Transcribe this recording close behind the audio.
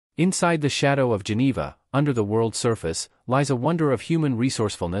Inside the shadow of Geneva, under the world's surface, lies a wonder of human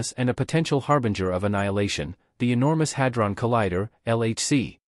resourcefulness and a potential harbinger of annihilation, the enormous Hadron Collider,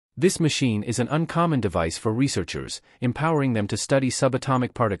 LHC. This machine is an uncommon device for researchers, empowering them to study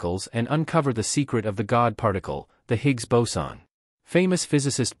subatomic particles and uncover the secret of the God particle, the Higgs boson. Famous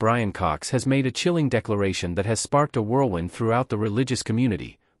physicist Brian Cox has made a chilling declaration that has sparked a whirlwind throughout the religious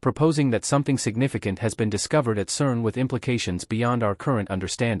community, proposing that something significant has been discovered at CERN with implications beyond our current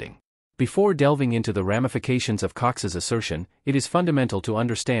understanding. Before delving into the ramifications of Cox's assertion, it is fundamental to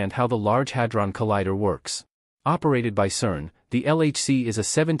understand how the Large Hadron Collider works. Operated by CERN, the LHC is a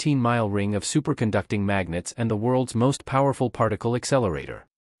 17-mile ring of superconducting magnets and the world's most powerful particle accelerator.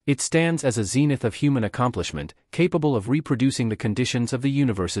 It stands as a zenith of human accomplishment, capable of reproducing the conditions of the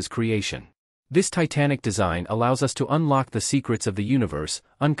universe's creation. This titanic design allows us to unlock the secrets of the universe,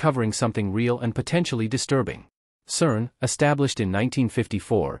 uncovering something real and potentially disturbing. CERN, established in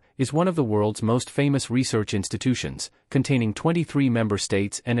 1954, is one of the world's most famous research institutions, containing 23 member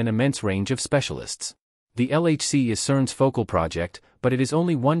states and an immense range of specialists. The LHC is CERN's focal project, but it is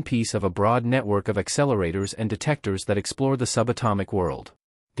only one piece of a broad network of accelerators and detectors that explore the subatomic world.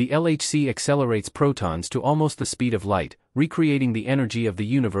 The LHC accelerates protons to almost the speed of light, recreating the energy of the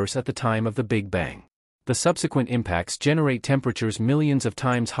universe at the time of the Big Bang. The subsequent impacts generate temperatures millions of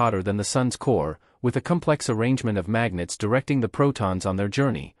times hotter than the Sun's core, with a complex arrangement of magnets directing the protons on their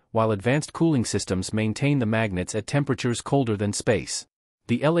journey, while advanced cooling systems maintain the magnets at temperatures colder than space.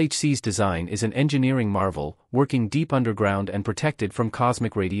 The LHC's design is an engineering marvel, working deep underground and protected from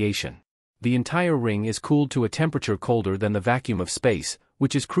cosmic radiation. The entire ring is cooled to a temperature colder than the vacuum of space,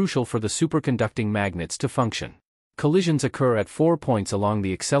 which is crucial for the superconducting magnets to function. Collisions occur at 4 points along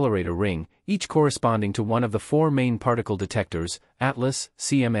the accelerator ring, each corresponding to one of the 4 main particle detectors, ATLAS,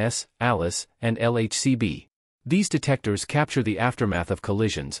 CMS, ALICE, and LHCb. These detectors capture the aftermath of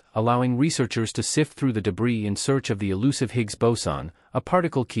collisions, allowing researchers to sift through the debris in search of the elusive Higgs boson, a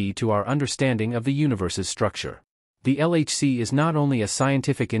particle key to our understanding of the universe's structure. The LHC is not only a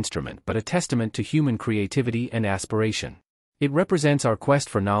scientific instrument but a testament to human creativity and aspiration. It represents our quest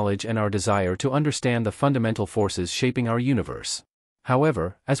for knowledge and our desire to understand the fundamental forces shaping our universe.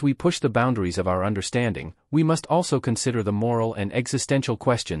 However, as we push the boundaries of our understanding, we must also consider the moral and existential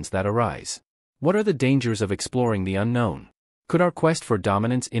questions that arise. What are the dangers of exploring the unknown? Could our quest for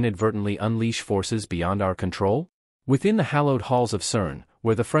dominance inadvertently unleash forces beyond our control? Within the hallowed halls of CERN,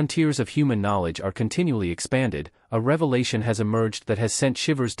 where the frontiers of human knowledge are continually expanded, a revelation has emerged that has sent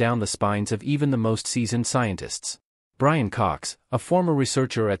shivers down the spines of even the most seasoned scientists. Brian Cox, a former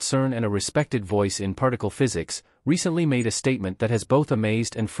researcher at CERN and a respected voice in particle physics, recently made a statement that has both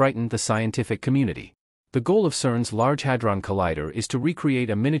amazed and frightened the scientific community. The goal of CERN's Large Hadron Collider is to recreate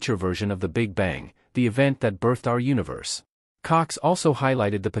a miniature version of the Big Bang, the event that birthed our universe. Cox also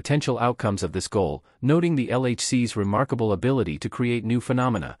highlighted the potential outcomes of this goal, noting the LHC's remarkable ability to create new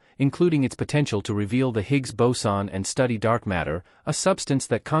phenomena, including its potential to reveal the Higgs boson and study dark matter, a substance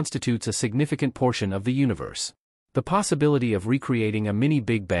that constitutes a significant portion of the universe. The possibility of recreating a mini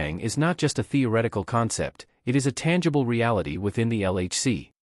Big Bang is not just a theoretical concept, it is a tangible reality within the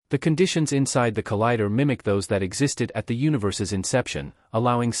LHC. The conditions inside the collider mimic those that existed at the universe's inception,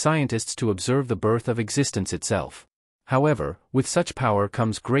 allowing scientists to observe the birth of existence itself. However, with such power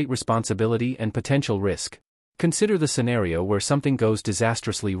comes great responsibility and potential risk. Consider the scenario where something goes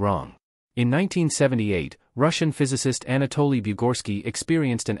disastrously wrong. In 1978, Russian physicist Anatoly Bugorsky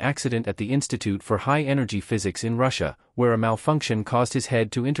experienced an accident at the Institute for High-Energy Physics in Russia, where a malfunction caused his head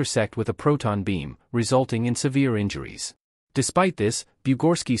to intersect with a proton beam, resulting in severe injuries. Despite this,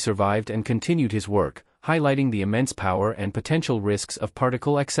 Bugorsky survived and continued his work, highlighting the immense power and potential risks of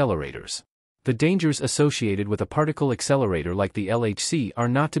particle accelerators. The dangers associated with a particle accelerator like the LHC are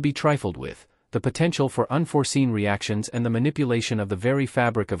not to be trifled with. The potential for unforeseen reactions and the manipulation of the very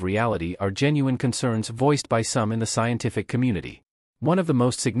fabric of reality are genuine concerns voiced by some in the scientific community. One of the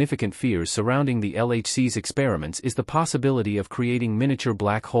most significant fears surrounding the LHC's experiments is the possibility of creating miniature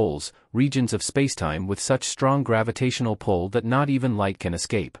black holes, regions of spacetime with such strong gravitational pull that not even light can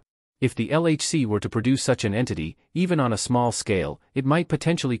escape. If the LHC were to produce such an entity, even on a small scale, it might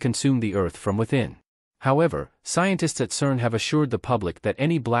potentially consume the Earth from within. However, scientists at CERN have assured the public that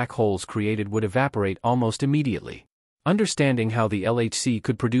any black holes created would evaporate almost immediately. Understanding how the LHC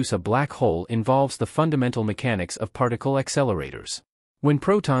could produce a black hole involves the fundamental mechanics of particle accelerators. When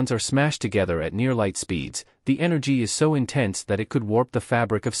protons are smashed together at near-light speeds, the energy is so intense that it could warp the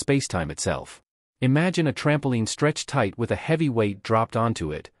fabric of spacetime itself. Imagine a trampoline stretched tight with a heavy weight dropped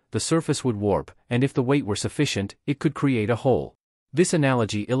onto it. The surface would warp, and if the weight were sufficient, it could create a hole. This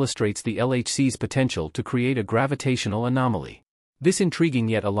analogy illustrates the LHC's potential to create a gravitational anomaly. This intriguing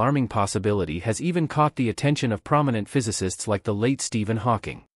yet alarming possibility has even caught the attention of prominent physicists like the late Stephen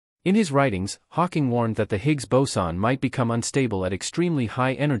Hawking. In his writings, Hawking warned that the Higgs boson might become unstable at extremely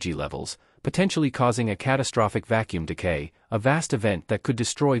high energy levels, potentially causing a catastrophic vacuum decay, a vast event that could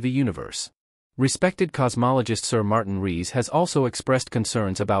destroy the universe. Respected cosmologist Sir Martin Rees has also expressed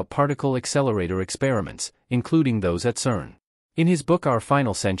concerns about particle accelerator experiments, including those at CERN. In his book Our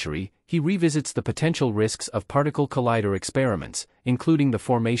Final Century, he revisits the potential risks of particle collider experiments, including the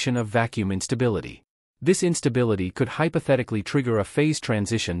formation of vacuum instability. This instability could hypothetically trigger a phase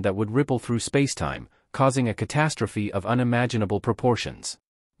transition that would ripple through spacetime, causing a catastrophe of unimaginable proportions.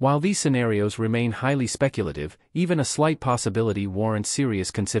 While these scenarios remain highly speculative, even a slight possibility warrants serious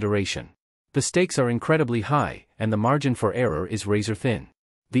consideration. The stakes are incredibly high, and the margin for error is razor-thin.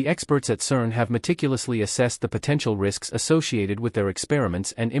 The experts at CERN have meticulously assessed the potential risks associated with their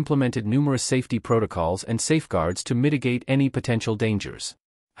experiments and implemented numerous safety protocols and safeguards to mitigate any potential dangers.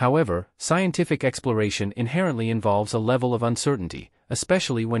 However, scientific exploration inherently involves a level of uncertainty,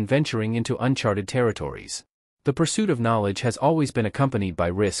 especially when venturing into uncharted territories. The pursuit of knowledge has always been accompanied by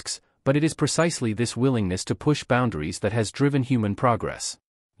risks, but it is precisely this willingness to push boundaries that has driven human progress.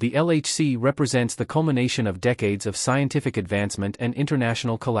 The LHC represents the culmination of decades of scientific advancement and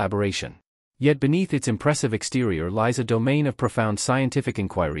international collaboration. Yet beneath its impressive exterior lies a domain of profound scientific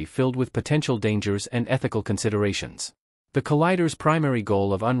inquiry filled with potential dangers and ethical considerations. The collider's primary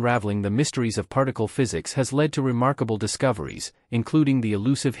goal of unraveling the mysteries of particle physics has led to remarkable discoveries, including the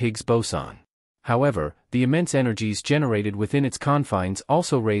elusive Higgs boson. However, the immense energies generated within its confines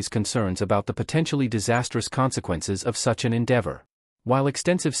also raise concerns about the potentially disastrous consequences of such an endeavor. While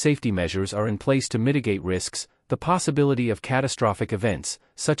extensive safety measures are in place to mitigate risks, the possibility of catastrophic events,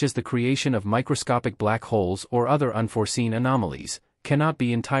 such as the creation of microscopic black holes or other unforeseen anomalies, cannot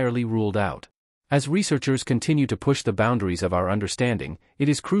be entirely ruled out. As researchers continue to push the boundaries of our understanding, it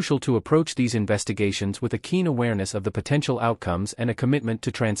is crucial to approach these investigations with a keen awareness of the potential outcomes and a commitment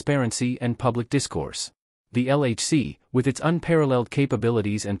to transparency and public discourse. The LHC, with its unparalleled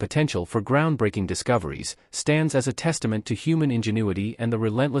capabilities and potential for groundbreaking discoveries, stands as a testament to human ingenuity and the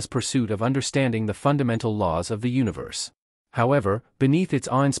relentless pursuit of understanding the fundamental laws of the universe. However, beneath its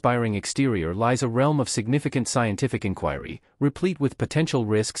awe-inspiring exterior lies a realm of significant scientific inquiry, replete with potential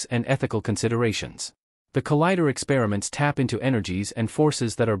risks and ethical considerations. The collider experiments tap into energies and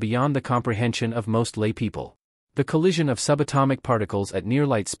forces that are beyond the comprehension of most laypeople. The collision of subatomic particles at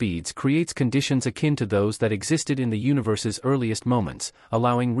near-light speeds creates conditions akin to those that existed in the universe's earliest moments,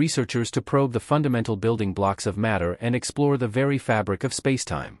 allowing researchers to probe the fundamental building blocks of matter and explore the very fabric of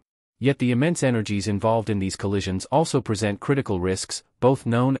spacetime. Yet the immense energies involved in these collisions also present critical risks, both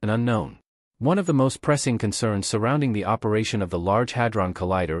known and unknown. One of the most pressing concerns surrounding the operation of the Large Hadron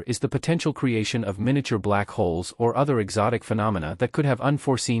Collider is the potential creation of miniature black holes or other exotic phenomena that could have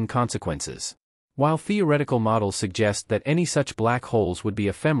unforeseen consequences. While theoretical models suggest that any such black holes would be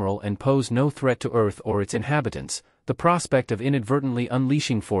ephemeral and pose no threat to Earth or its inhabitants, the prospect of inadvertently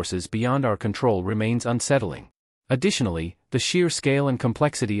unleashing forces beyond our control remains unsettling. Additionally, the sheer scale and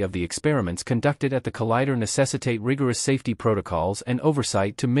complexity of the experiments conducted at the collider necessitate rigorous safety protocols and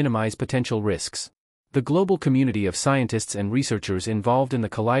oversight to minimize potential risks. The global community of scientists and researchers involved in the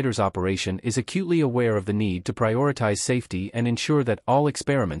collider's operation is acutely aware of the need to prioritize safety and ensure that all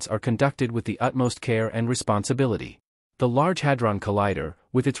experiments are conducted with the utmost care and responsibility. The Large Hadron Collider,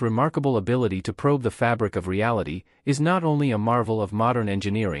 with its remarkable ability to probe the fabric of reality, is not only a marvel of modern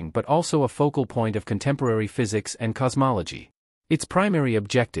engineering but also a focal point of contemporary physics and cosmology. Its primary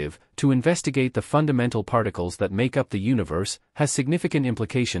objective, to investigate the fundamental particles that make up the universe, has significant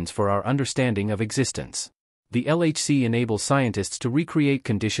implications for our understanding of existence. The LHC enables scientists to recreate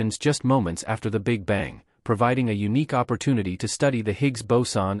conditions just moments after the Big Bang, providing a unique opportunity to study the Higgs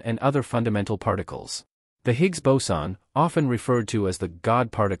boson and other fundamental particles. The Higgs boson, often referred to as the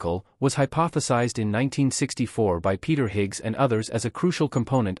God particle, was hypothesized in 1964 by Peter Higgs and others as a crucial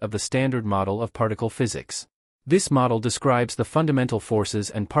component of the Standard Model of particle physics. This model describes the fundamental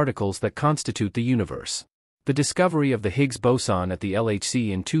forces and particles that constitute the universe. The discovery of the Higgs boson at the LHC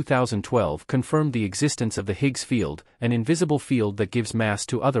in 2012 confirmed the existence of the Higgs field, an invisible field that gives mass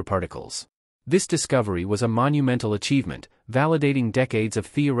to other particles. This discovery was a monumental achievement, validating decades of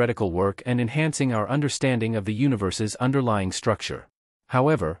theoretical work and enhancing our understanding of the universe's underlying structure.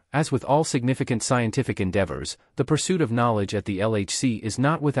 However, as with all significant scientific endeavors, the pursuit of knowledge at the LHC is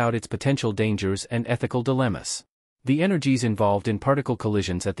not without its potential dangers and ethical dilemmas. The energies involved in particle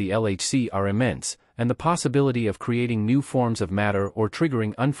collisions at the LHC are immense, and the possibility of creating new forms of matter or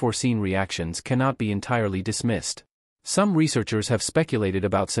triggering unforeseen reactions cannot be entirely dismissed. Some researchers have speculated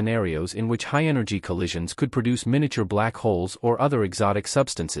about scenarios in which high-energy collisions could produce miniature black holes or other exotic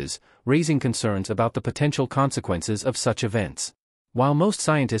substances, raising concerns about the potential consequences of such events. While most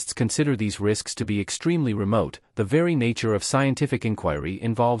scientists consider these risks to be extremely remote, the very nature of scientific inquiry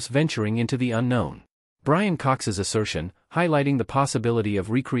involves venturing into the unknown. Brian Cox's assertion, highlighting the possibility of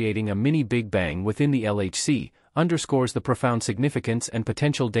recreating a mini Big Bang within the LHC, underscores the profound significance and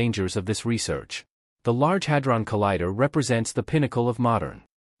potential dangers of this research. The Large Hadron Collider represents the pinnacle of modern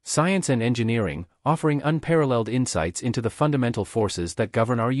science and engineering, offering unparalleled insights into the fundamental forces that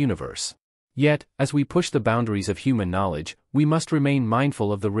govern our universe. Yet, as we push the boundaries of human knowledge, we must remain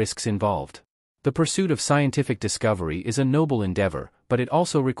mindful of the risks involved. The pursuit of scientific discovery is a noble endeavor, but it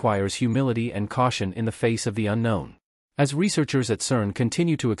also requires humility and caution in the face of the unknown. As researchers at CERN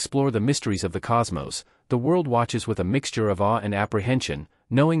continue to explore the mysteries of the cosmos, the world watches with a mixture of awe and apprehension,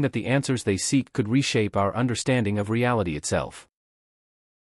 knowing that the answers they seek could reshape our understanding of reality itself.